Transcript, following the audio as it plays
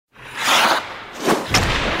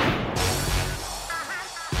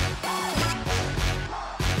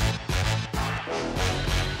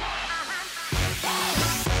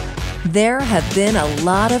There have been a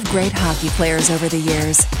lot of great hockey players over the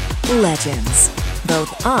years. Legends,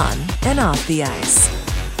 both on and off the ice.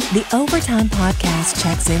 The Overtime Podcast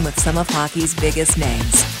checks in with some of hockey's biggest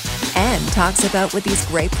names and talks about what these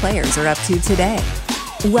great players are up to today.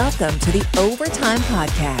 Welcome to the Overtime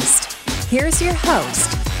Podcast. Here's your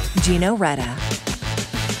host, Gino Reda.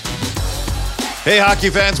 Hey, hockey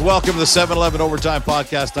fans, welcome to the 7-Eleven Overtime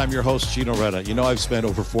Podcast. I'm your host, Gino Reda. You know, I've spent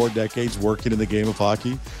over 4 decades working in the game of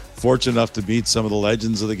hockey. Fortunate enough to meet some of the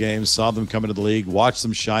legends of the game, saw them come into the league, watched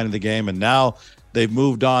them shine in the game, and now they've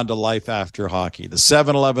moved on to life after hockey. The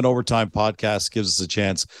 7-Eleven Overtime Podcast gives us a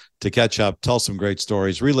chance to catch up, tell some great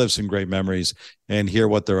stories, relive some great memories, and hear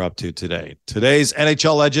what they're up to today. Today's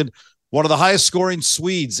NHL legend, one of the highest scoring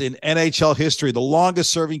Swedes in NHL history, the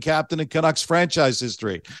longest serving captain in Canucks franchise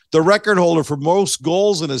history, the record holder for most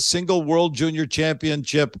goals in a single World Junior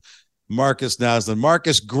Championship, Markus Naslund.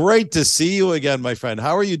 Markus, great to see you again, my friend.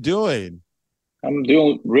 How are you doing? I'm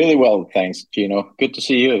doing really well, thanks, Gino. Good to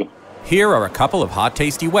see you. Here are a couple of hot,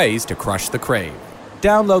 tasty ways to crush the crave.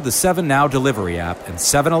 Download the 7 Now delivery app, and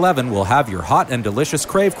 7-Eleven will have your hot and delicious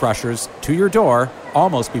crave crushers to your door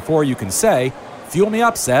almost before you can say, "Fuel me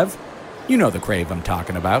up, Sev." You know the crave I'm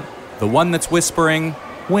talking about. The one that's whispering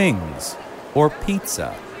wings or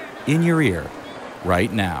pizza in your ear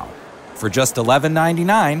right now. For just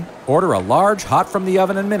 $11.99, order a large hot from the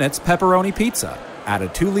oven in minutes pepperoni pizza. Add a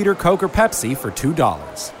 2-liter Coke or Pepsi for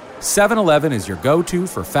 $2. 7-Eleven is your go-to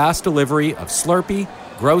for fast delivery of Slurpee,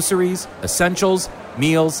 groceries, essentials,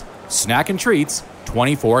 meals, snack and treats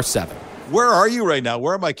 24/7. Where are you right now?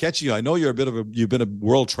 Where am I catching you? I know you've been a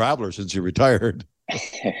world traveler since you retired.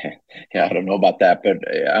 Yeah, I don't know about that, but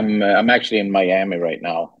I'm actually in Miami right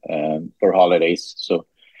now for holidays. So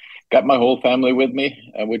got my whole family with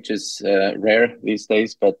me, which is rare these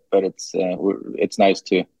days, but it's nice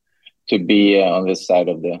to be on this side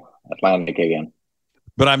of the Atlantic again.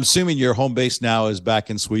 But I'm assuming your home base now is back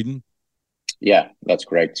in Sweden? Yeah, that's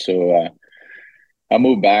correct. So I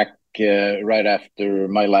moved back right after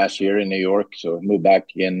my last year in New York. So I moved back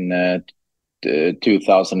in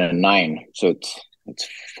 2009. So it's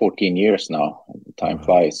 14 years now. Time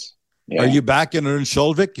flies. Yeah. Are you back in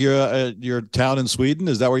Örnsköldsvik, your town in Sweden?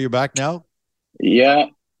 Is that where you're back now? Yeah.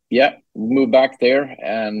 Moved back there,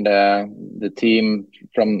 and the team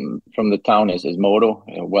from the town is Modo,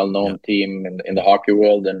 a well-known team in the hockey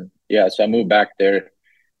world. And so I moved back there,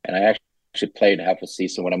 and I actually played half a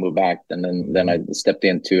season when I moved back, and then I stepped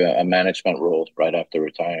into a management role right after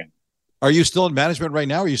retiring. Are you still in management right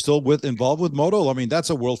now? Are you still involved with Modo? I mean, that's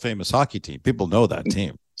a world famous hockey team. People know that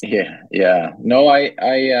team. Yeah. No,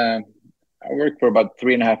 I worked for about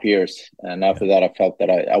 3.5 years, and after that, I felt that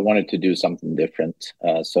I wanted to do something different.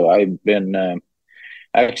 So I've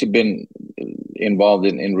actually been involved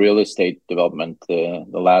in real estate development the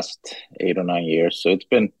last 8 or 9 years. So it's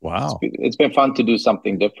been fun to do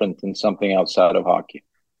something different and something outside of hockey.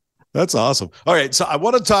 That's awesome. All right, so I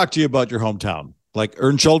want to talk to you about your hometown. Like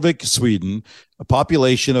Örnsköldsvik, Sweden, a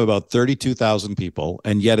population of about 32,000 people,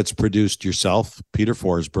 and yet it's produced yourself, Peter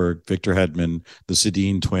Forsberg, Victor Hedman, the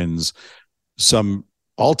Sedin twins, some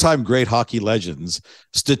all-time great hockey legends.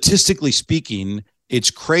 Statistically speaking,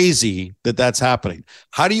 it's crazy that that's happening.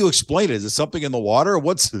 How do you explain it? Is it something in the water?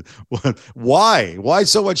 Why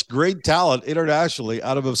so much great talent internationally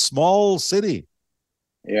out of a small city?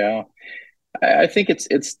 Yeah, I think it's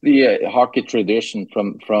the hockey tradition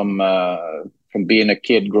from being a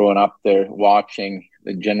kid growing up there, watching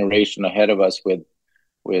the generation ahead of us with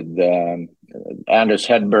Anders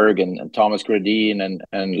Hedberg and Thomas Gradin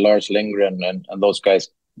and Lars Lindgren and those guys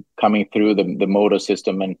coming through the Modo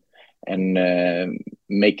system and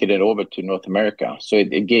making it over to North America. So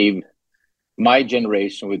it gave my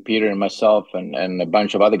generation with Peter and myself and a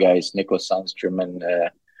bunch of other guys, Nicholas Sandström and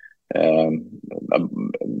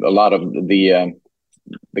a lot of the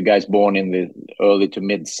guys born in the early to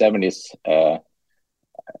mid 70s,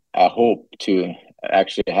 I hope to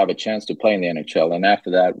actually have a chance to play in the NHL. And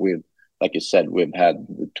after that, like you said, we've had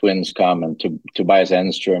the twins come and Tobias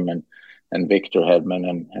Enström and Victor Hedman,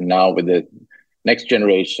 and now with the next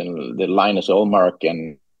generation, the Linus Ullmark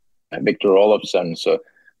and Victor Olofsson. So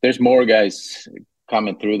there's more guys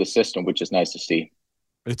coming through the system, which is nice to see.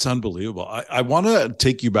 It's unbelievable. I want to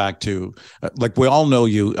take you back to, like, we all know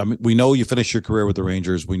you. I mean, we know you finished your career with the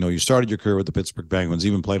Rangers. We know you started your career with the Pittsburgh Penguins,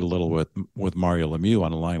 even played a little with Mario Lemieux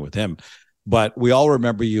on a line with him. But we all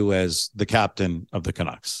remember you as the captain of the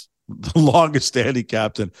Canucks, the longest standing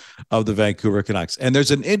captain of the Vancouver Canucks. And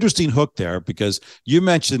there's an interesting hook there because you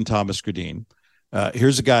mentioned Thomas Gradin.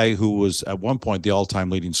 Here's a guy who was at one point the all-time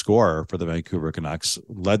leading scorer for the Vancouver Canucks,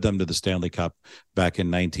 led them to the Stanley Cup back in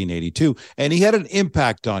 1982, and he had an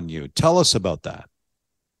impact on you. Tell us about that.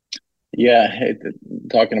 Yeah,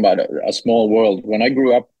 talking about a small world. When I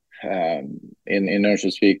grew up in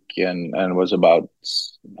Örnsköldsvik and was about,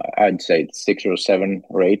 I'd say 6 or 7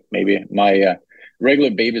 or 8 maybe, my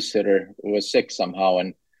regular babysitter was sick somehow,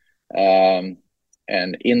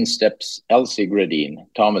 and in steps Elsie Gradin,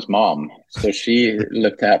 Thomas' mom. So she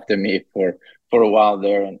looked after me for a while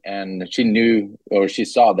there, and she knew, or she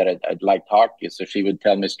saw that I'd liked hockey, so she would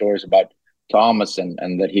tell me stories about Thomas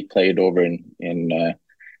and that he played over in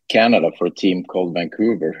Canada for a team called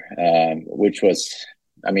Vancouver, which was,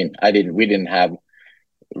 I mean, we didn't have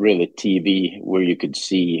really TV where you could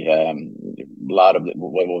see a lot of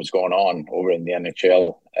what was going on over in the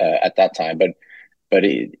NHL at that time. But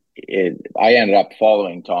I ended up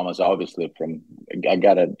following Thomas, obviously. I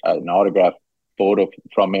got an autograph photo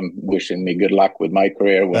from him wishing me good luck with my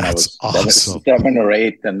career when I was awesome. 7 or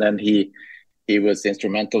 8, and then he was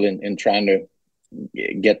instrumental in trying to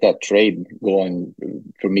get that trade going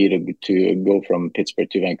for me to go from Pittsburgh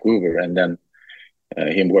to Vancouver, and then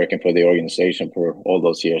him working for the organization for all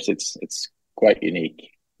those years. It's quite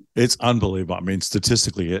unique. It's unbelievable. I mean,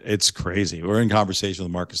 statistically, it's crazy. We're in conversation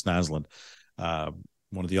with Markus Naslund,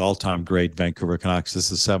 one of the all-time great Vancouver Canucks.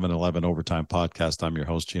 This is 7-Eleven Overtime Podcast. I'm your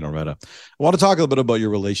host, Gino Reda. I want to talk a little bit about your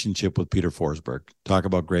relationship with Peter Forsberg. Talk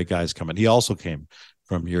about great guys coming. He also came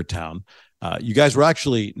from your town. You guys were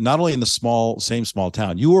actually not only in the same small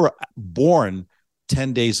town, you were born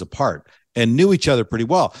 10 days apart and knew each other pretty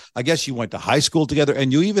well. I guess you went to high school together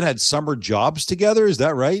and you even had summer jobs together. Is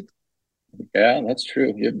that right? Yeah, that's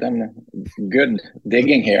true. You've done good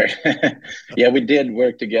digging here. Yeah, we did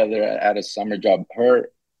work together at a summer job.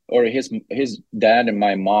 His dad and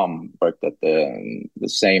my mom worked at the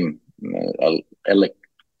same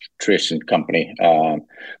electrician company.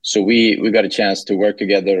 So we got a chance to work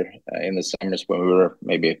together in the summers when we were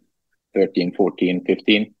maybe 13, 14,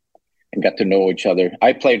 15, and got to know each other.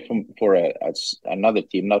 I played for another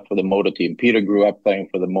team, not for the Modo team. Peter grew up playing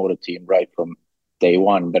for the Modo team right from day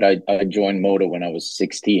one, but I joined Modo when I was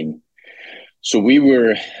 16. So we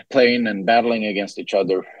were playing and battling against each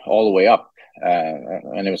other all the way up.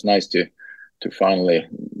 And it was nice to finally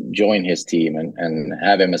join his team and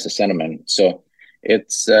have him as a centerman. So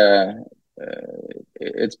it's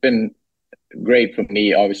been great for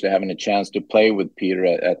me, obviously, having a chance to play with Peter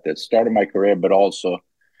at the start of my career, but also, I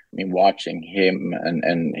mean, watching him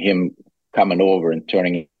and him coming over and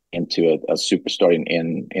turning into a superstar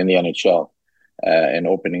in the NHL. And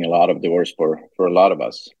opening a lot of doors for a lot of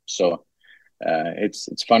us. So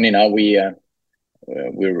it's funny now. We're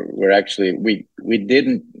actually we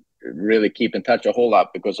didn't really keep in touch a whole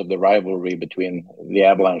lot because of the rivalry between the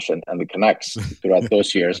Avalanche and the Canucks throughout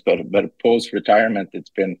those years. But post retirement, it's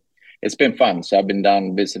been fun. So I've been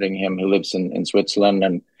down visiting him. He lives in Switzerland,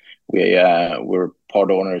 and we're part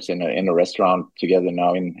owners in a restaurant together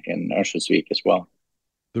now in Örnsköldsvik as well.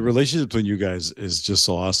 The relationship between you guys is just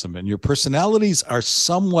so awesome. And your personalities are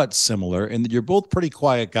somewhat similar in that you're both pretty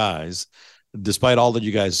quiet guys, despite all that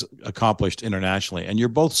you guys accomplished internationally. And you're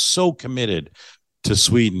both so committed to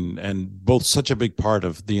Sweden and both such a big part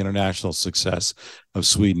of the international success of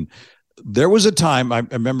Sweden. There was a time, I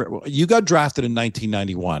remember, you got drafted in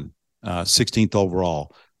 1991, 16th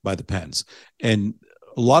overall by the Pens. And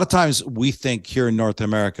a lot of times we think here in North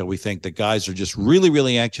America, we think that guys are just really,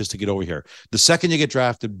 really anxious to get over here. The second you get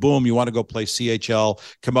drafted, boom, you want to go play CHL,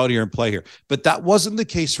 come out here and play here. But that wasn't the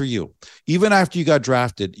case for you. Even after you got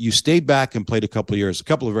drafted, you stayed back and played a couple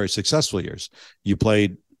of very successful years. You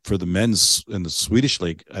played for the men's in the Swedish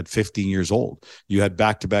league at 15 years old. You had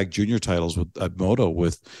back-to-back junior titles at Modo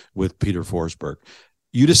with Peter Forsberg.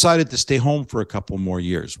 You decided to stay home for a couple more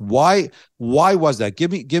years. Why was that?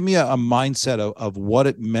 Give me a mindset of what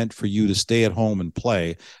it meant for you to stay at home and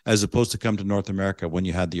play as opposed to come to North America when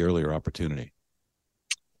you had the earlier opportunity.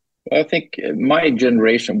 Well, I think my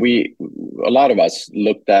generation, a lot of us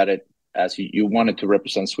looked at it as you wanted to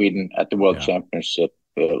represent Sweden at the World Championship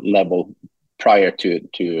level prior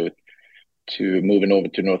to moving over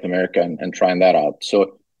to North America and trying that out.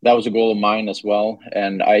 So that was a goal of mine as well.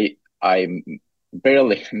 And I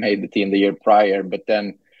barely made the team the year prior, but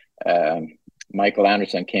then Michael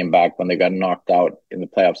Anderson came back when they got knocked out in the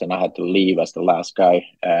playoffs, and I had to leave as the last guy.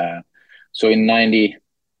 So in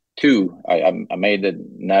 '92, I made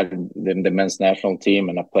the men's national team,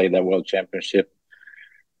 and I played that World Championship.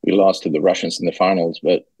 We lost to the Russians in the finals,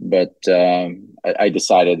 but I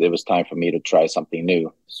decided it was time for me to try something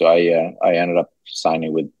new. So I ended up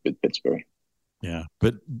signing with Pittsburgh. Yeah,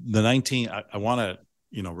 but I want to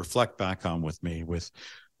reflect back on with me with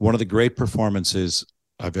one of the great performances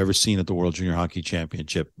I've ever seen at the World Junior Hockey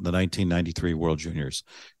Championship, the 1993 World Juniors.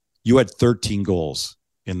 You had 13 goals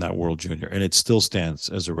in that World Junior, and it still stands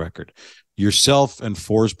as a record. Yourself and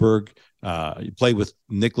Forsberg, you played with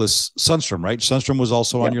Nicholas Sundstrom, right? Sundstrom was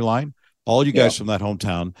also on your line. All you guys from that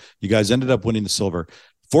hometown. You guys ended up winning the silver.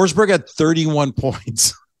 Forsberg had 31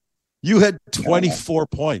 points. You had 24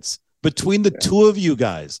 points between the two of you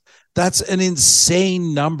guys. That's an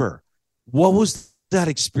insane number. What was that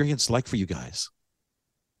experience like for you guys?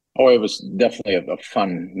 Oh, it was definitely a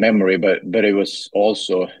fun memory, but it was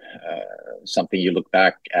also something you look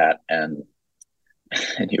back at and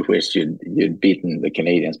you wish you'd beaten the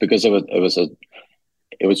Canadians, because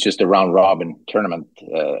it was just a round robin tournament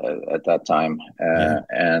at that time,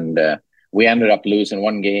 and we ended up losing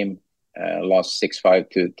one game, lost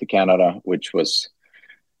 6-5 to Canada, which was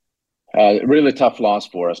a really tough loss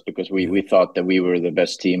for us because we thought that we were the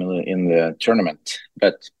best team in the tournament,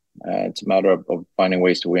 but it's a matter of finding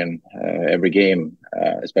ways to win every game,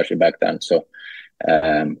 especially back then. So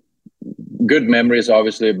good memories,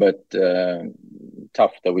 obviously, but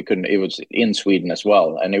tough that we couldn't. It was in Sweden as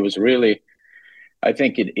well, and it was really, I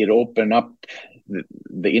think it opened up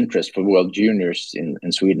the interest for World Juniors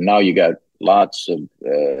in Sweden. Now you got lots of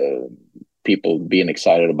people being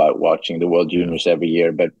excited about watching the World Juniors every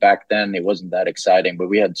year, but back then it wasn't that exciting. But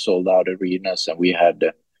we had sold out arenas and we had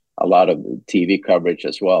a lot of TV coverage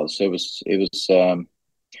as well. So it was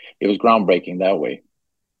groundbreaking that way.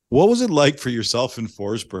 What was it like for yourself and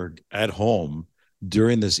Forsberg at home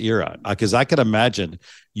during this era? Because I could imagine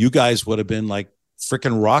you guys would have been like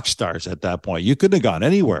freaking rock stars at that point. You couldn't have gone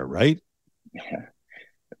anywhere, right?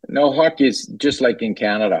 No, hockey is just like in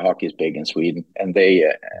Canada. Hockey is big in Sweden, and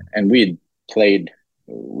we played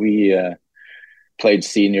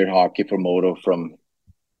senior hockey for Modo from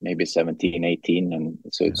maybe 17, 18. And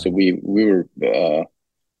so we'd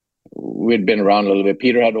been around a little bit.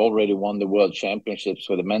 Peter had already won the world championships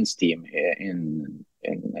for the men's team in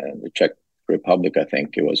the Czech Republic, I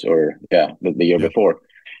think it was, the year before.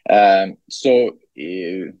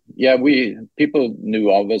 People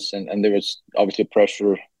knew of us, and there was obviously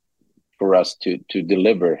pressure for us to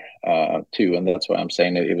deliver too. And that's why I'm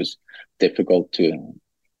saying it was difficult to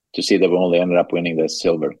see that we only ended up winning the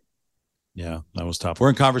silver. Yeah, that was tough. We're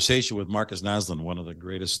in conversation with Markus Naslund, one of the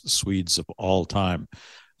greatest Swedes of all time.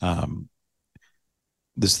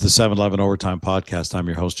 This is the 7-Eleven Overtime Podcast. I'm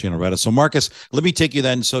your host, Gino Reda. So, Markus, let me take you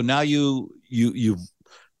then. So now you've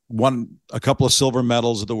won a couple of silver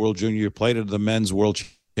medals at the World Junior. You played at the Men's World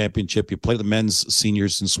Championship. You played the men's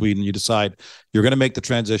seniors in Sweden. You decide you're going to make the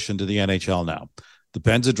transition to the NHL now. The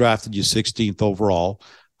Pens had drafted you 16th overall.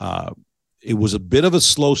 It was a bit of a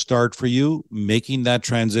slow start for you making that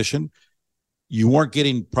transition. You weren't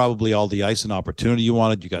getting probably all the ice and opportunity you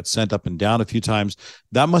wanted. You got sent up and down a few times.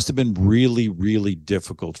 That must have been really, really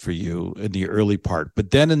difficult for you in the early part.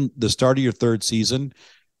 But then in the start of your third season,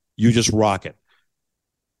 you just rock it.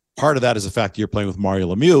 Part of that is the fact that you're playing with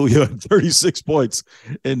Mario Lemieux. You had 36 points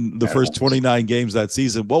in the first 29 games that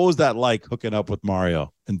season. What was that like hooking up with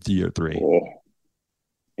Mario in year 3? Oh.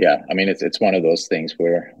 Yeah, I mean, it's one of those things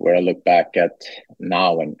where I look back at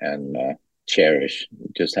now and cherish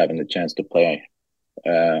just having the chance to play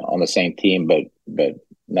on the same team, but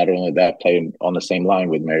not only that, playing on the same line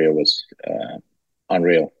with Mario was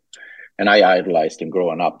unreal. And I idolized him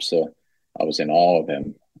growing up, so I was in awe of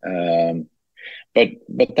him. But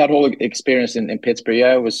that whole experience in Pittsburgh,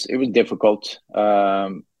 it was difficult.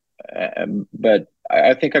 But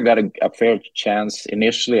I think I got a fair chance.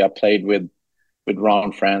 Initially, I played with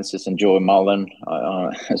Ron Francis and Joey Mullen,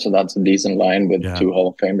 so that's a decent line with two Hall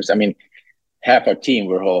of Famers. I mean, half our team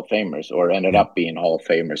were Hall of Famers or ended up being Hall of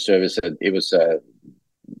Famers. So it was a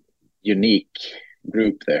unique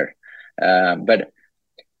group there. But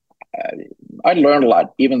I learned a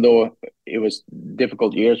lot, even though it was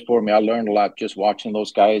difficult years for me. I learned a lot just watching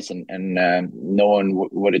those guys and knowing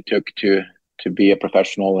what it took to be a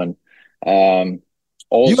professional. And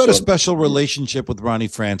also, you had a special relationship with Ronnie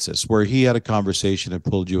Francis, where he had a conversation and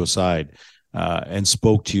pulled you aside and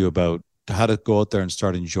spoke to you about how to go out there and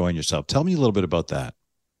start enjoying yourself. Tell me a little bit about that.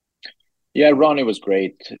 Yeah, Ronnie was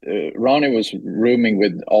great. Ronnie was rooming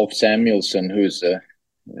with Alf Samuelsson, who's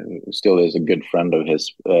still is a good friend of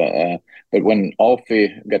his. But when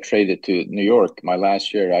Alfie got traded to New York my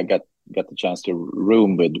last year, I got the chance to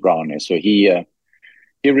room with Ronnie. So he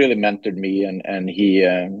really mentored me, and he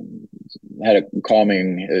had a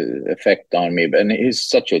calming effect on me. And he's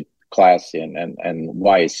such a classy and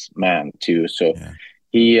wise man too. So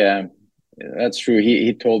he that's true.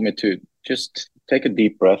 He told me to just take a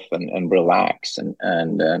deep breath and relax. And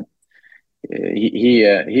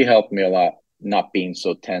he helped me a lot, not being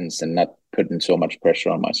so tense and not putting so much pressure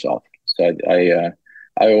on myself. So I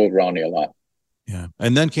owe Ronnie a lot. Yeah,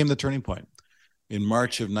 and then came the turning point. In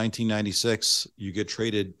March of 1996, you get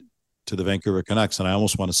traded to the Vancouver Canucks, and I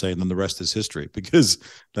almost want to say, and then the rest is history, because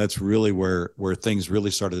that's really where things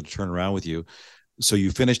really started to turn around with you. So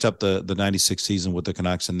you finished up the 96 season with the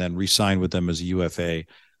Canucks and then re-signed with them as a UFA.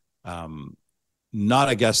 Not,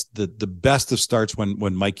 I guess, the best of starts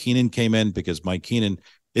when Mike Keenan came in, because Mike Keenan,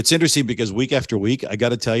 it's interesting because week after week, I got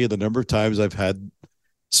to tell you the number of times I've had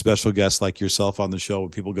special guests like yourself on the show where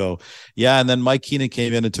people go, yeah, and then Mike Keenan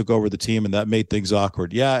came in and took over the team and that made things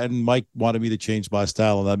awkward. Yeah, and Mike wanted me to change my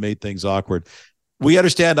style and that made things awkward. We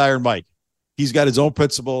understand Iron Mike. He's got his own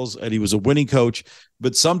principles and he was a winning coach,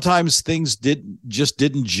 but sometimes things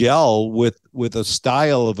didn't gel with a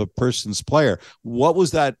style of a person's player. What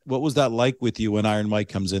was that like with you when Iron Mike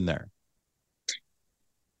comes in there?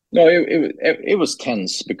 No, it was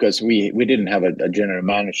tense because we didn't have a general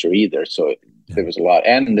manager either, so there was a lot,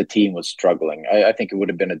 and the team was struggling. I think it would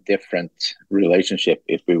have been a different relationship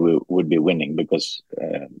if we would be winning, because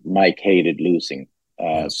Mike hated losing,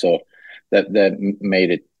 so that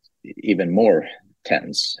made it even more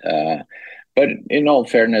tense. But in all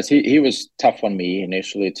fairness, he was tough on me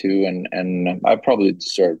initially too, and I probably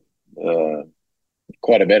deserved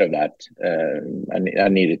quite a bit of that. I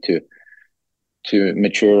needed to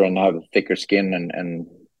mature and have thicker skin and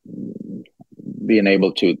being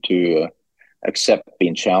able to accept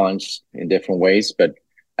being challenged in different ways. But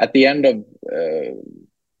at the end of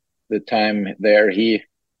the time there, he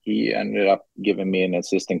ended up giving me an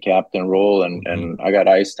assistant captain role, and I got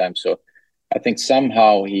ice time. So I think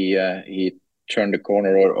somehow he turned the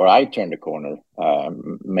corner, or I turned the corner.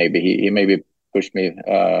 Maybe he maybe pushed me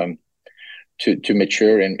to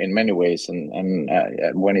mature in many ways, and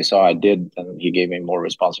when he saw I did, and he gave me more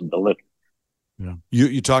responsibility. Yeah,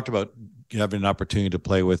 you talked about having an opportunity to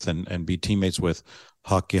play with and be teammates with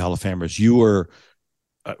Hockey Hall of Famers.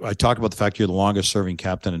 I talked about the fact you're the longest serving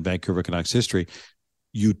captain in Vancouver Canucks history.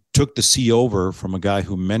 You took the C over from a guy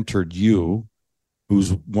who mentored you,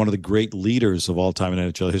 who's one of the great leaders of all time in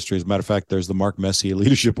NHL history. As a matter of fact, there's the Mark Messier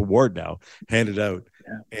Leadership Award now handed out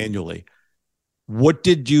annually. What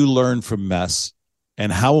did you learn from Mess,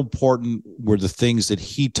 and how important were the things that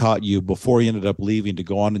he taught you before he ended up leaving to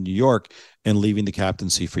go on to New York and leaving the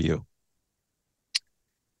captaincy for you?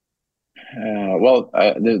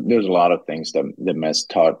 There's a lot of things that Mess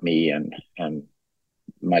taught me and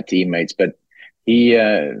my teammates, but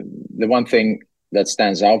the one thing that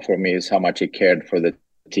stands out for me is how much he cared for the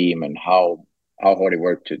team and how hard he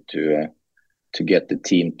worked to get the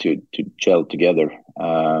team to gel together.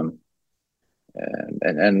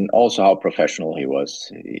 And also how professional he was.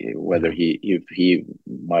 Whether if he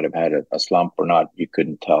might have had a slump or not, you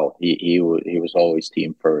couldn't tell. He was always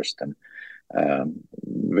team first, and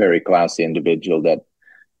very classy individual that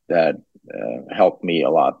helped me a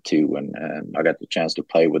lot too. And I got the chance to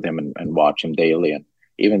play with him and watch him daily. And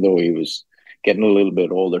even though he was getting a little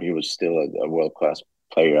bit older, he was still a world-class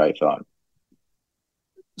player, I thought.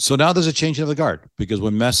 So now there's a change of the guard, because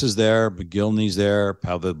when Mess is there, McGillney's there,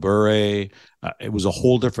 Pavel Bure, it was a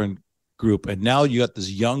whole different group. And now you got this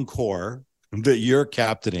young core that you're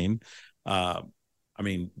captaining.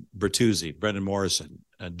 Bertuzzi, Brendan Morrison,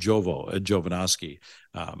 Jovanovski,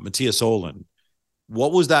 Matthias Olin.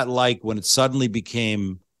 What was that like when it suddenly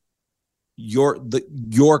became your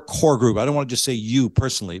core group? I don't want to just say you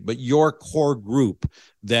personally, but your core group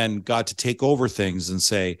then got to take over things and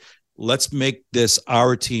say, let's make this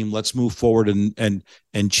our team. Let's move forward and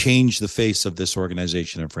change the face of this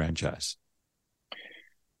organization and franchise.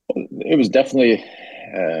 It was definitely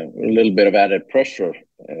a little bit of added pressure.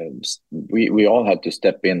 We all had to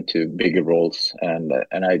step into bigger roles, and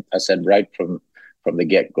I said right from the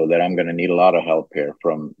get-go that I'm going to need a lot of help here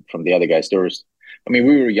from the other guys. We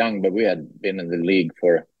were young, but we had been in the league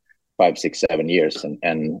for 5, 6, 7 years,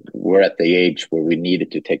 and we're at the age where we needed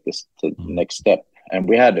to take this to the next step. And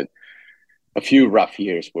we had a few rough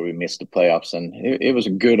years where we missed the playoffs, and it was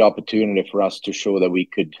a good opportunity for us to show that we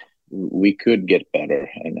could get better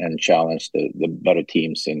and challenge the better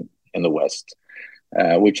teams in the West,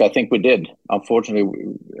 which I think we did. Unfortunately,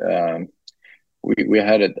 we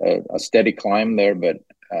had a steady climb there, but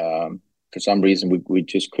for some reason we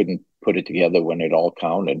just couldn't put it together when it all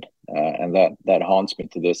counted, and that haunts me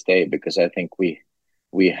to this day, because I think we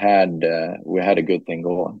had a good thing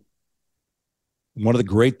going. One of the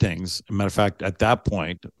great things, as a matter of fact, at that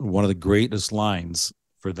point, one of the greatest lines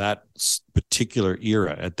for that particular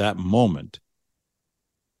era at that moment,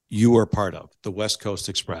 you were part of the West Coast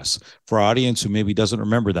Express. For our audience who maybe doesn't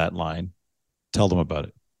remember that line, tell them about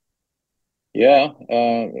it. Yeah,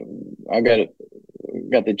 I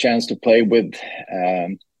got the chance to play with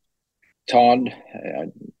Todd.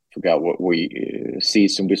 I forgot what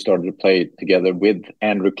season we started to play together with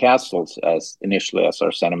Andrew Castles as initially as our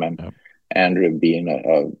centerman. Yep. Andrew being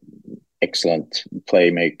a excellent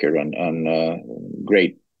playmaker and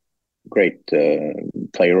great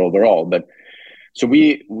player overall. But so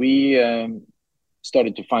we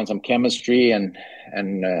started to find some chemistry and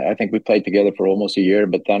I think we played together for almost a year.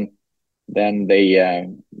 But then they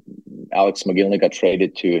Alex McGinley got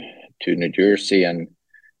traded to New Jersey and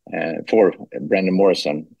for Brendan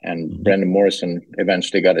Morrison, and Brendan Morrison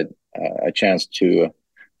eventually got a chance to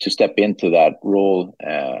step into that role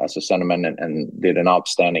as a centerman and did an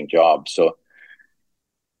outstanding job. So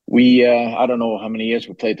we I don't know how many years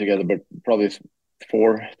we played together, but probably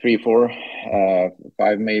 5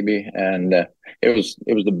 maybe, and it was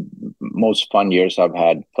the most fun years I've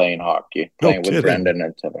had playing hockey, playing with Brendan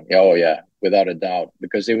and stuff. Oh yeah, without a doubt,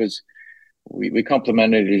 because it was we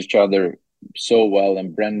complemented each other so well,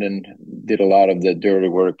 and Brendan did a lot of the dirty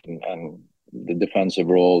work and the defensive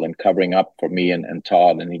role and covering up for me and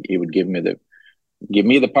Todd, and he would give me the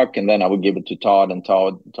puck, and then I would give it to Todd, and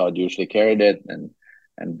Todd usually carried it, and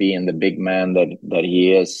being the big man that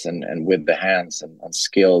he is, and with the hands and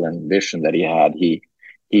skill and vision that he had, he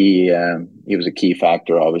was a key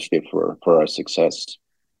factor, obviously, for our success.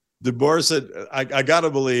 Did Morrison, I got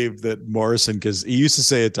to believe that Morrison, because he used to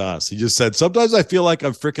say it to us. He just said, sometimes I feel like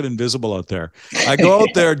I'm freaking invisible out there. I go out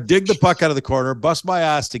there, dig the puck out of the corner, bust my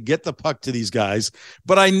ass to get the puck to these guys,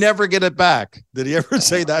 but I never get it back. Did he ever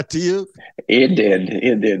say that to you? It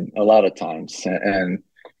did a lot of times. And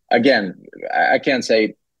again, I can't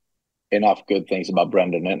say enough good things about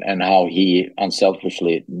Brendan and how he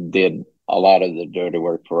unselfishly did a lot of the dirty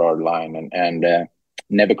work for our line and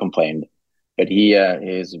never complained. But he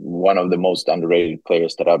is one of the most underrated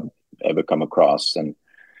players that I've ever come across. And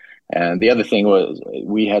the other thing was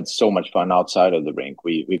we had so much fun outside of the rink.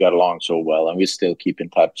 We got along so well, and we still keep in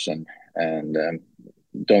touch and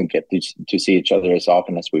don't get to see each other as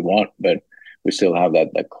often as we want, but we still have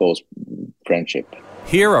that close friendship.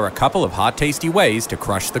 Here are a couple of hot, tasty ways to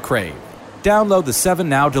crush the crave. Download the 7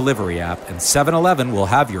 Now delivery app, and 7-Eleven will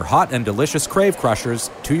have your hot and delicious crave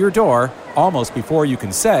crushers to your door almost before you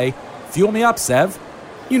can say, "Fuel me up, Sev."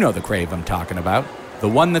 You know the crave I'm talking about. The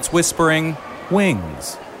one that's whispering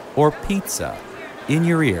wings or pizza in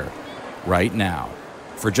your ear right now.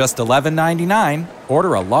 For just $11.99,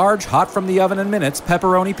 order a large hot from the oven in minutes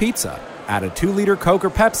pepperoni pizza. Add a 2-liter Coke or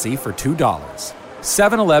Pepsi for $2.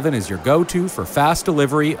 7-Eleven is your go-to for fast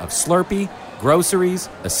delivery of Slurpee, groceries,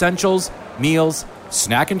 essentials, meals,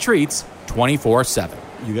 snack and treats 24/7.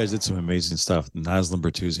 You guys did some amazing stuff. Naslund,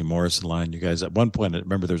 Bertuzzi, Morrison line. You guys, at one point, I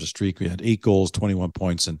remember there was a streak. We had 8 goals, 21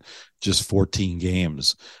 points in just 14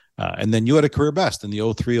 games. And then you had a career best in the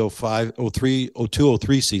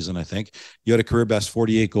 02-03 season, I think. You had a career best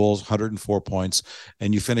 48 goals, 104 points,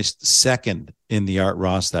 and you finished second in the Art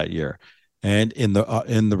Ross that year. And in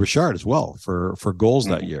the Richard as well for goals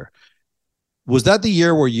that year. Was that the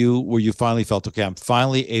year where you finally felt, okay, I'm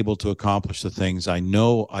finally able to accomplish the things I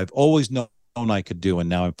know I've always known I could do, and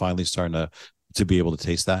now I'm finally starting to be able to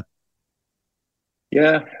taste that?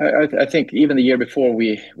 Yeah, I think even the year before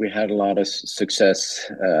we had a lot of success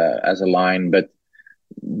as a line, but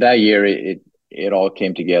that year it all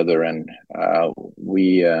came together, and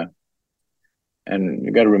we and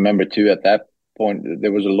you got to remember too, at that point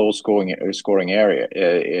there was a low scoring era,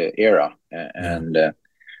 and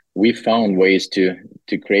we found ways to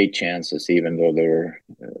create chances, even though there were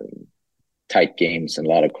tight games and a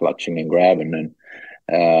lot of clutching and grabbing, and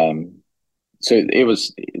so it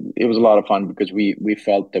was a lot of fun because we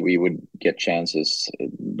felt that we would get chances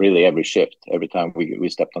really every shift. Every time we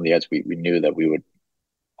stepped on the edge, we knew that we would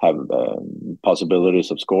have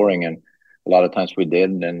possibilities of scoring, and a lot of times we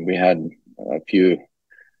did. And we had a few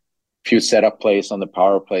setup plays on the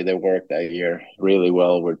power play that worked that year really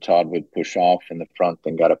well, where Todd would push off in the front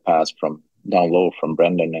and got a pass from down low from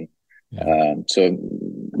Brendan, and so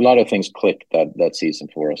a lot of things clicked that season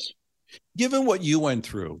for us. Given what you went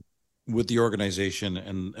through with the organization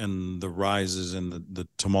and the rises and the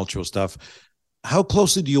tumultuous stuff, how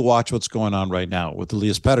closely do you watch what's going on right now with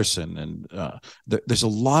Elias Pettersson? And there's a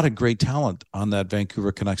lot of great talent on that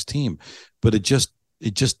Vancouver Canucks team, but it just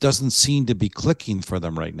doesn't seem to be clicking for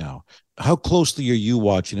them right now. How closely are you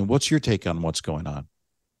watching, and what's your take on what's going on?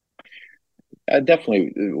 I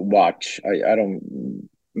definitely watch. I don't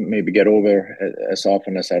maybe get over as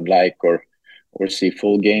often as I'd like or see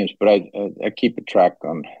full games, but I keep a track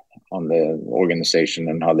on the organization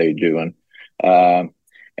and how they're doing. And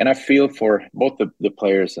and I feel for both the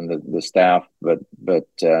players and the staff, but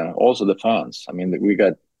also the fans. I mean, we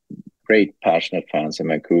got great, passionate fans in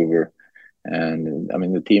Vancouver, and I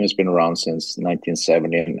mean, the team has been around since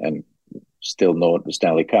 1970 and still know the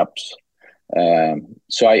Stanley Cups.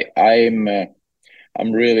 So I'm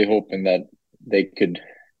really hoping that they could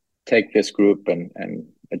take this group and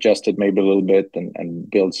adjust it maybe a little bit and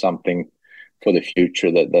build something for the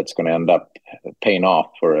future that's going to end up paying off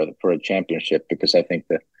for a championship, because I think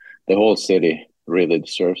the whole city really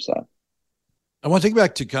deserves that. I want to take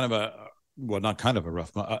back to kind of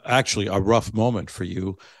actually a rough moment for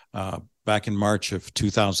you back in March of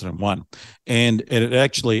 2001. And it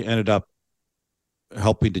actually ended up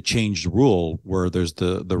helping to change the rule where there's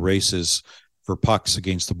the races for pucks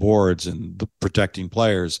against the boards and the protecting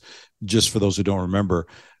players. Just for those who don't remember,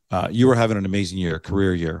 you were having an amazing year,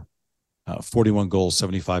 career year. 41 goals,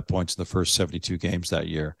 75 points in the first 72 games that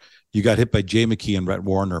year. You got hit by Jay McKee and Rhett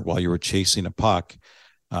Warner while you were chasing a puck,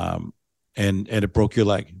 and it broke your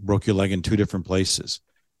leg in two different places.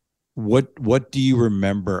 What do you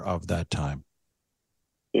remember of that time?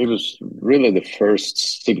 It was really the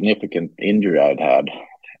first significant injury I'd had.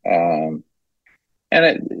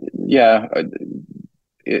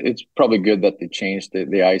 It's probably good that they changed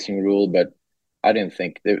the icing rule, but I didn't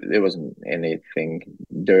think there wasn't anything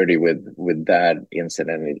dirty with that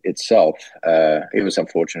incident itself. It was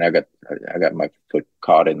unfortunate. I got my foot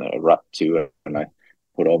caught in a rut too, and I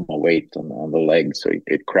put all my weight on the leg, so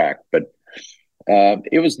it cracked. But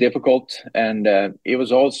it was difficult, and it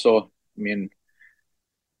was also, I mean,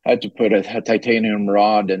 I had to put a titanium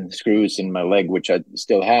rod and screws in my leg, which I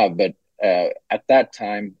still have. But at that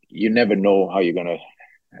time, you never know how you're going to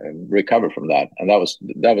recover from that, and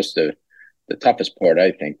that was the toughest part,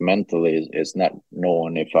 I think, mentally, is not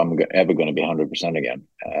knowing if I'm ever going to be 100% again.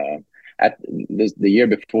 The year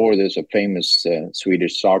before, there's a famous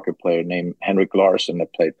Swedish soccer player named Henrik Larsson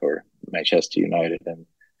that played for Manchester United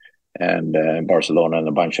and Barcelona and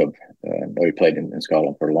a bunch of. He played in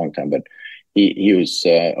Scotland for a long time, but he was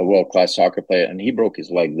a world-class soccer player, and he broke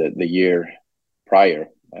his leg the year prior.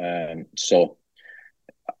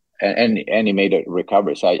 And he made a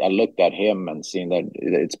recovery. So I looked at him and seen that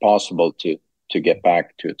it's possible to get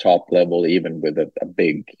back to a top level, even with a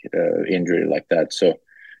big injury like that. So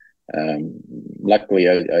luckily,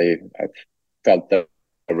 I felt that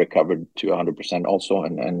I recovered to 100% also,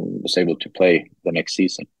 and was able to play the next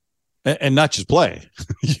season. And not just play.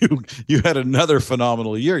 You had another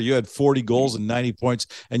phenomenal year. You had 40 goals and 90 points,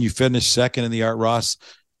 and you finished second in the Art Ross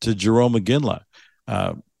to Jerome McGinley.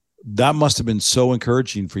 That must have been so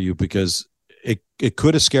encouraging for you, because it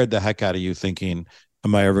could have scared the heck out of you thinking,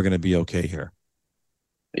 am I ever going to be okay here?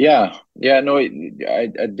 Yeah. No,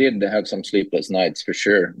 I did have some sleepless nights for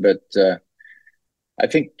sure. But I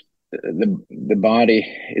think the body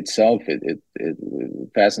itself, it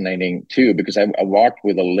fascinating too, because I walked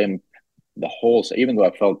with a limp the whole, so even though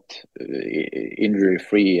I felt injury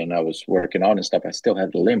free and I was working on and stuff, I still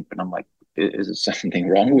had the limp, and I'm like, is there something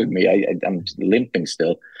wrong with me? I'm limping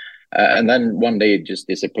still. And then one day it just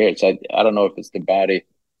disappeared. So I don't know if it's the body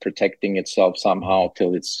protecting itself somehow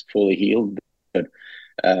till it's fully healed. But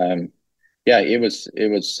it was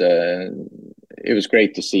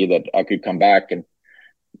great to see that I could come back and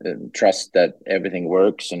trust that everything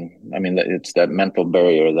works. And I mean, it's that mental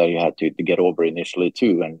barrier that you had to get over initially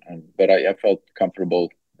too. But I felt comfortable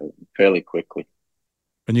fairly quickly.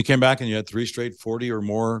 And you came back and you had 3 straight 40 or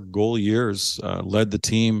more goal years, led the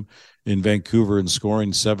team in Vancouver in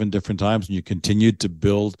scoring 7 different times, and you continued to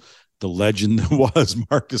build the legend that was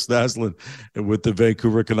Markus Naslund with the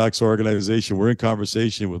Vancouver Canucks organization. We're in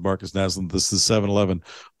conversation with Markus Naslund. This is the 7-Eleven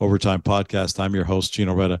Overtime Podcast. I'm your host,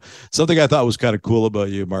 Gino Reda. Something I thought was kind of cool about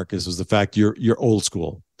you, Markus, was the fact you're old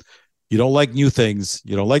school. You don't like new things.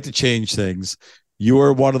 You don't like to change things. You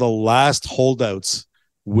are one of the last holdouts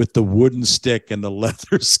with the wooden stick and the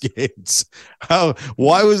leather skates.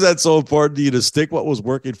 Why was that so important to you, to stick what was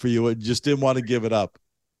working for you and just didn't want to give it up?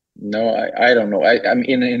 No, I don't know. I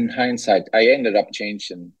mean, in hindsight, I ended up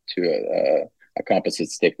changing to a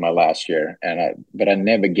composite stick my last year, but I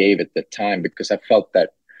never gave it the time, because I felt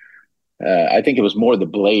that I think it was more the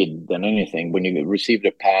blade than anything. When you receive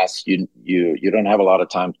the pass, you don't have a lot of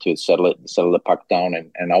time to settle the puck down,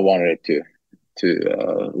 and I wanted it to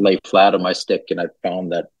lay flat on my stick, and I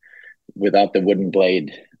found that without the wooden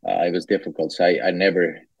blade, it was difficult. So I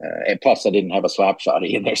never, and plus I didn't have a slap shot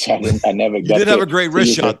either, so I never. You did have a great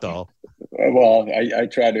wrist shot, though. Well, I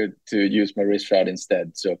tried to use my wrist shot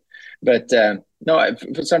instead. So, but no,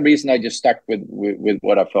 for some reason I just stuck with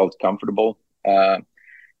what I felt comfortable.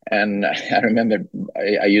 And I remember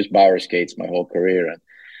I used Bauer skates my whole career, and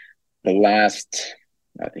the last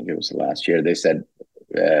I think it was last year. They said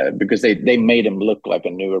because they made them look like a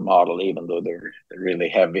newer model, even though they're really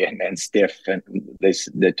heavy and stiff. And they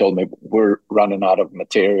told me, we're running out of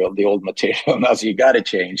material, the old material now, so you got to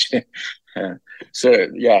change. So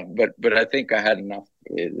yeah, but I think I had enough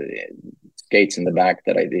skates in the back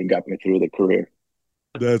that it got me through the career.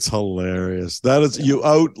 That's hilarious. That is, you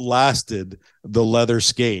outlasted the leather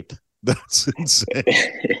skate. That's insane.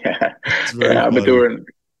 Yeah, but they were.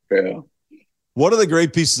 Yeah. One of the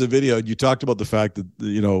great pieces of video, you talked about the fact that,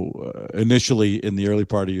 initially in the early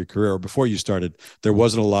part of your career, or before you started, there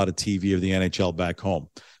wasn't a lot of TV of the NHL back home.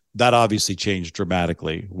 That obviously changed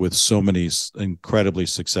dramatically with so many incredibly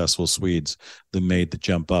successful Swedes that made the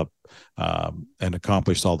jump up and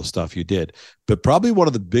accomplished all the stuff you did. But probably one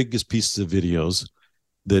of the biggest pieces of videos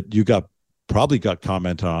that you probably got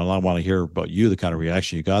commented on, and I want to hear about you, the kind of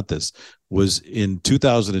reaction you got this, was in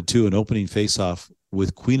 2002, an opening faceoff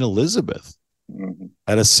with Queen Elizabeth. Mm-hmm.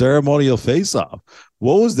 At a ceremonial face-off.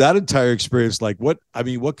 What was that entire experience like? What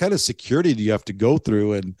kind of security do you have to go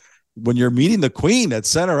through, and when you're meeting the Queen at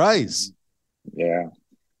center ice? Yeah,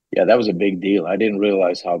 that was a big deal. I didn't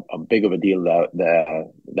realize how big of a deal that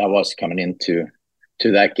was coming into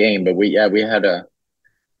that game. But we had to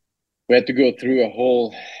go through a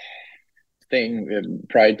whole thing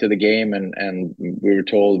prior to the game, and we were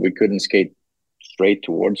told we couldn't skate straight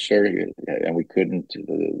towards her, and we couldn't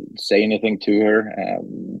say anything to her.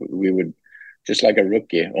 We would, just like a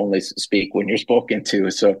rookie, only speak when you're spoken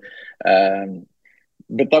to. So,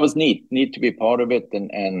 but that was neat to be part of it,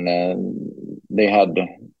 and they had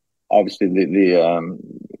obviously the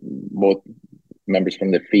both members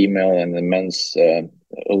from the female and the men's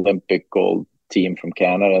Olympic gold team from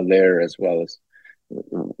Canada there, as well as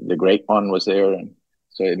the great one was there, and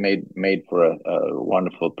so it made for a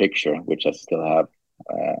wonderful picture, which I still have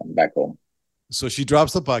back home. So she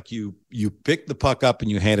drops the puck. You pick the puck up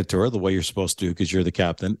and you hand it to her the way you're supposed to because you're the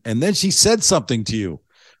captain. And then she said something to you,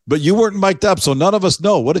 but you weren't mic'd up, so none of us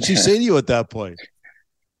know. What did she say to you at that point?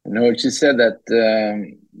 No, she said that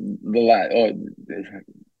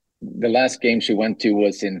the last game she went to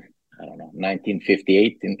was in, I don't know,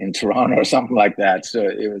 1958 in Toronto or something like that. So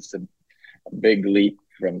it was a big leap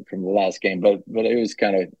from the last game, but it was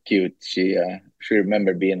kind of cute. She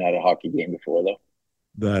remembered being at a hockey game before, though.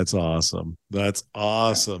 That's awesome. You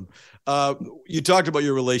talked about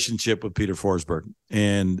your relationship with Peter Forsberg,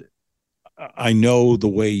 and I know the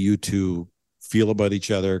way you two feel about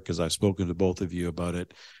each other because I've spoken to both of you about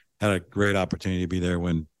it. Had a great opportunity to be there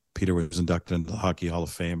when Peter was inducted into the Hockey Hall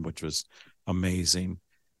of Fame, which was amazing,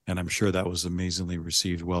 and I'm sure that was amazingly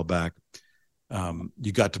received well back.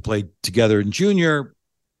 You got to play together in junior,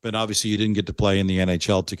 but obviously you didn't get to play in the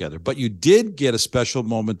NHL together. But you did get a special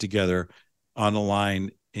moment together on the line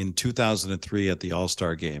in 2003 at the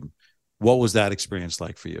All-Star game. What was that experience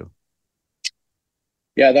like for you?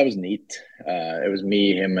 Yeah, that was neat. It was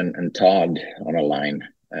me, him, and Todd on a line.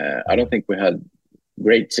 I don't think we had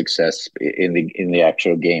great success in the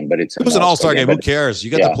actual game, but it was an All-Star game. Who cares? You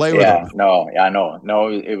got to play with them. No,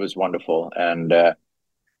 it was wonderful. And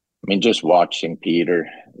just watching Peter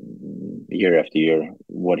year after year,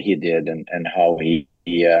 what he did and how he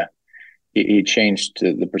changed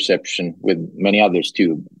the perception with many others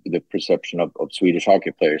too, the perception of Swedish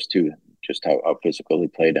hockey players too, just how physical he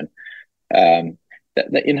played. And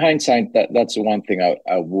in hindsight, that's the one thing I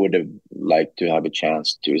would have liked to have a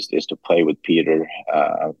chance to is to play with Peter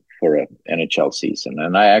for an NHL season.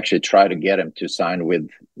 And I actually tried to get him to sign with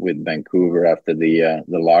Vancouver after the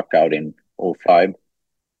lockout in 2005.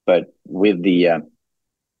 But with the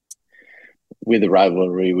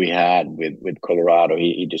rivalry we had with Colorado,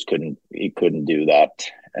 he just couldn't do that.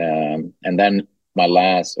 And then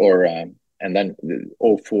and then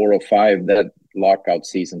 2004-05, that lockout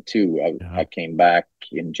season 2, I came back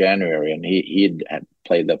in January, and he had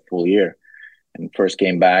played that full year. And first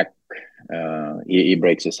game back, he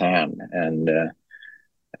breaks his hand, and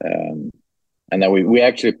then we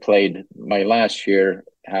actually played my last year,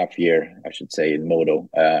 half year, I should say, in Modo.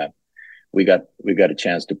 We got a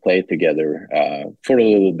chance to play together for a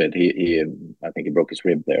little bit. I think he broke his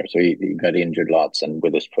rib there, so he got injured lots and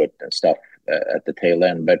with his foot and stuff at the tail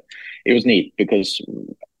end. But it was neat because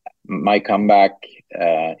my comeback,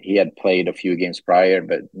 he had played a few games prior,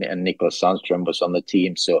 and Nicholas Sundström was on the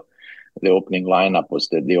team, so the opening lineup was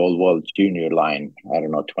the old world junior line. I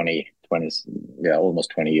don't know, 20,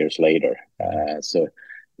 almost 20 years later. So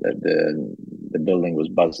the building was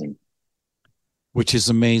buzzing. Which is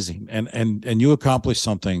amazing. And you accomplished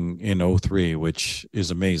something in 2003, which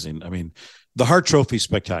is amazing. I mean, the Hart Trophy is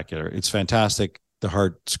spectacular. It's fantastic. The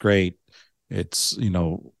Hart's great. It's,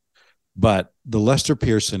 but the Lester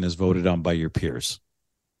Pearson is voted on by your peers.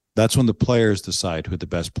 That's when the players decide who the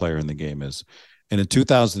best player in the game is. And in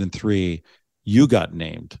 2003, you got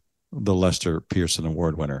named the Lester Pearson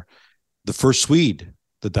Award winner, the first Swede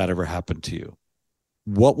that ever happened to you.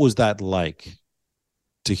 What was that like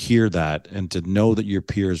to hear that and to know that your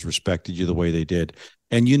peers respected you the way they did,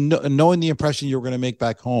 and knowing the impression you were going to make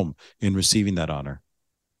back home in receiving that honor?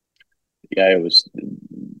 Yeah, it was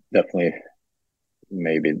definitely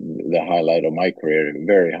maybe the highlight of my career.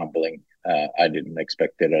 Very humbling. I didn't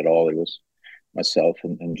expect it at all. It was myself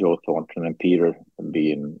and Joe Thornton and Peter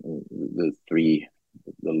being the three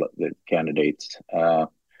the candidates.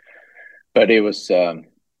 But it was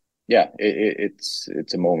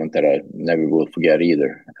it's a moment that I never will forget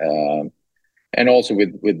either. And also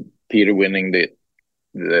with Peter winning the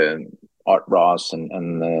Art Ross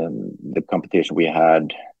and the competition we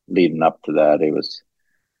had leading up to that, it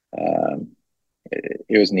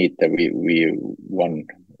was neat that we won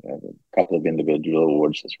a couple of individual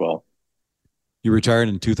awards as well. You retired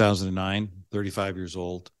in 2009, 35 years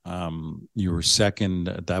old. You were second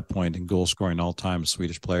at that point in goal scoring all time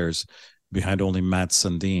Swedish players, behind only Mats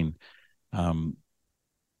Sundin.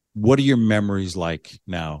 What are your memories like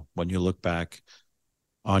now when you look back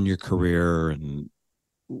on your career, and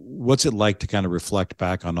what's it like to kind of reflect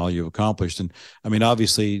back on all you've accomplished? And I mean,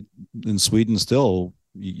 obviously in Sweden still,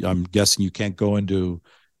 I'm guessing you can't go into,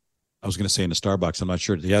 I was going to say in a Starbucks. I'm not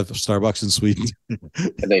sure. Do you have a Starbucks in Sweden?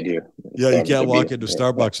 They do. Yeah, you can't walk into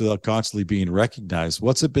Starbucks without constantly being recognized.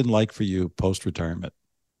 What's it been like for you post-retirement?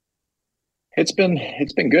 It's been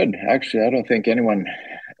good, actually. I don't think anyone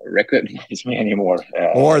recognizes me anymore.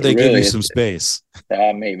 Or they give you some space.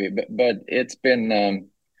 Maybe, but it's been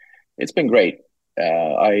great.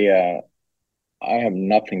 I have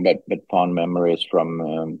nothing but fond memories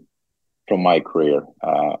from my career.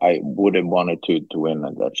 I would have wanted to win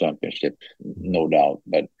that championship, no doubt,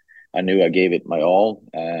 but I knew I gave it my all.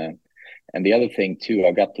 And the other thing too,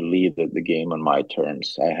 I got to lead the game on my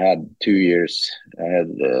terms. I had 2 years. I had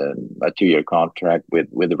a 2-year contract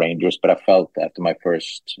with the Rangers, but I felt after my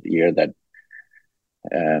first year that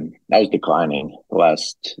I was declining. The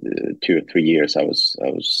last 2 or 3 years, I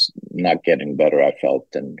was not getting better. I felt,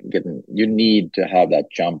 and you need to have that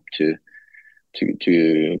jump to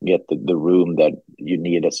get the room that you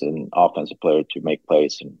need as an offensive player to make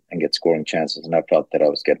plays and get scoring chances. And I felt that I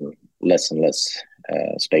was getting less and less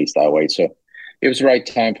space that way. So it was the right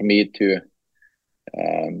time for me to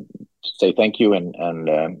say thank you and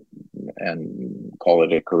call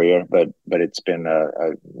it a career. But it's been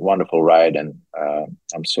a wonderful ride, and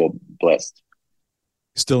I'm so blessed.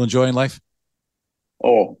 Still enjoying life?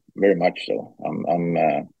 Oh, very much so.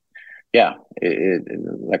 Yeah,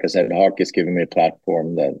 like I said, hockey is giving me a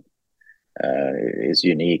platform that is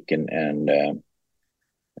unique, and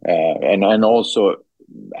also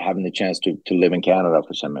having the chance to live in Canada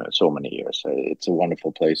for so many years. It's a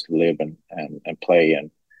wonderful place to live and play,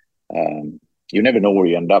 and you never know where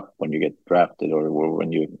you end up when you get drafted or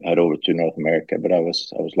when you head over to North America. But I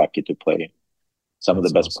was lucky to play some of the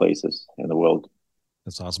best places in the world.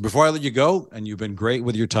 That's awesome. Before I let you go, and you've been great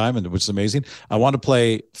with your time, and which is amazing, I want to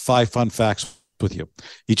play 5 fun facts with you.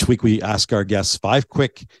 Each week we ask our guests 5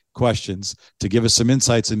 quick questions to give us some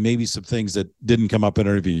insights and maybe some things that didn't come up in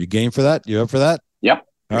an interview. You game for that? You up for that? Yeah.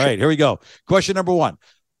 All right, here we go. Question number 1.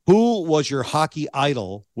 Who was your hockey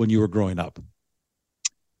idol when you were growing up?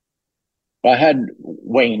 I had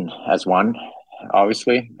Wayne as one,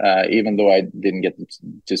 obviously, even though I didn't get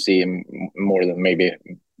to see him more than maybe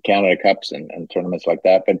Canada Cups and tournaments like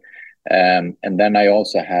that. But and then I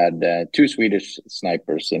also had 2 Swedish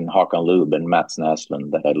snipers in Håkan Loob and Mats Naslund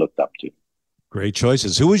that I looked up to. Great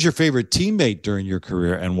choices. Who was your favorite teammate during your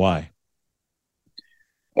career, and why?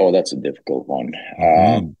 Oh, that's a difficult one.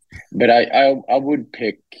 But I would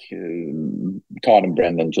pick Todd and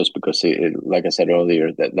Brendan just because, like I said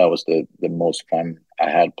earlier, that was the most fun I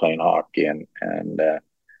had playing hockey, and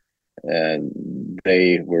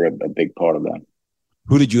they were a big part of that.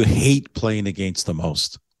 Who did you hate playing against the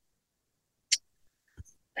most?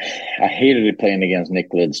 I hated it playing against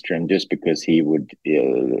Nick Lidström just because he would.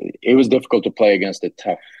 It was difficult to play against a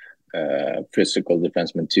tough, physical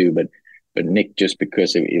defenseman too. But Nick, just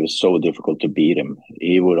because it was so difficult to beat him,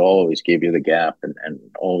 he would always give you the gap and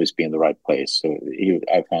always be in the right place. So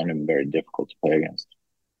I found him very difficult to play against.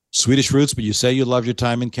 Swedish roots, but you say you loved your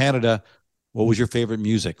time in Canada. What was your favorite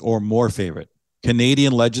music, or more favorite?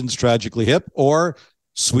 Canadian legends Tragically Hip, or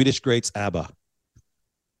Swedish greats ABBA?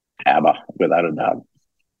 ABBA, without a doubt.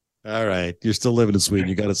 All right. You're still living in Sweden.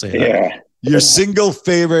 You got to say that. Yeah. Your single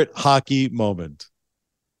favorite hockey moment?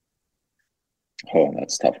 Oh,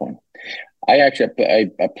 that's a tough one. I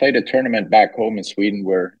played a tournament back home in Sweden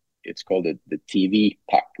where it's called the TV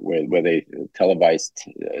puck, where they televised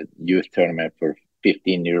youth tournament for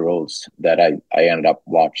 15-year-olds that I ended up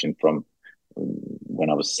watching from when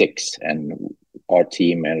I was 6, and our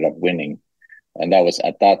team ended up winning. And that was,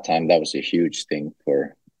 at that time, that was a huge thing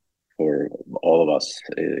for all of us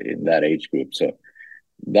in that age group. So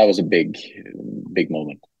that was a big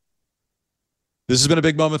moment. This has been a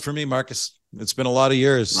big moment for me, Markus. It's been a lot of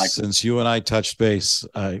years since you and I touched base.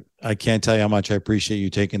 I can't tell you how much I appreciate you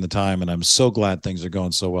taking the time, and I'm so glad things are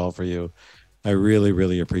going so well for you. I really,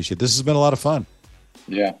 really appreciate it. This has been a lot of fun.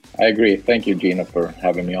 Yeah, I agree. Thank you, Gino, for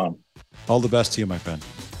having me on. All the best to you, my friend.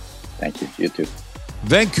 Thank you. You too.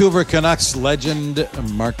 Vancouver Canucks legend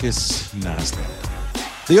Markus Naslund.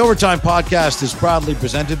 The Overtime Podcast is proudly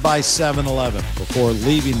presented by 7-Eleven. Before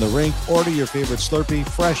leaving the rink, order your favorite Slurpee,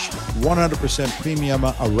 fresh, 100% premium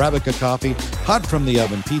Arabica coffee, hot from the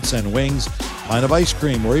oven pizza and wings, pint of ice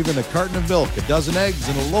cream, or even a carton of milk, a dozen eggs,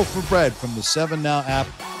 and a loaf of bread from the 7NOW app,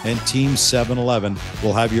 and Team 7-Eleven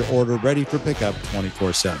will have your order ready for pickup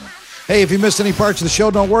 24/7. Hey, if you missed any parts of the show,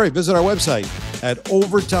 don't worry. Visit our website at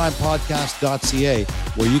overtimepodcast.ca,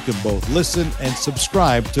 where you can both listen and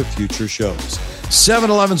subscribe to future shows.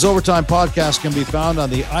 7-Eleven's Overtime Podcast can be found on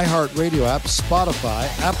the iHeartRadio app, Spotify,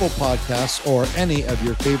 Apple Podcasts, or any of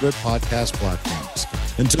your favorite podcast platforms.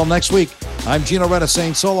 Until next week, I'm Gino Reda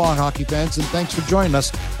saying so long, hockey fans, and thanks for joining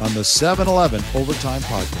us on the 7-Eleven Overtime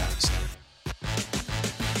Podcast.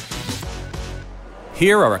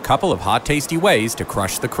 Here are a couple of hot, tasty ways to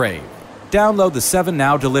crush the crave. Download the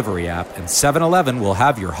 7NOW delivery app, and 7-Eleven will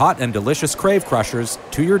have your hot and delicious crave crushers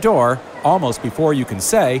to your door almost before you can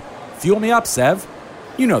say, "Fuel me up, Sev."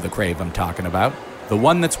 You know the crave I'm talking about. The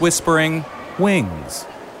one that's whispering wings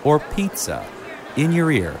or pizza in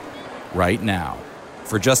your ear right now.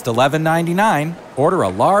 For just $11.99, order a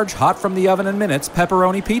large hot from the oven in minutes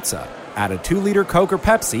pepperoni pizza. Add a 2-liter Coke or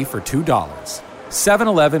Pepsi for $2.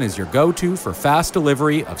 7-Eleven is your go-to for fast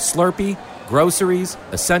delivery of Slurpee, groceries,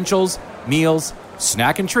 essentials, meals,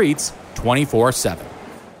 snack and treats 24/7.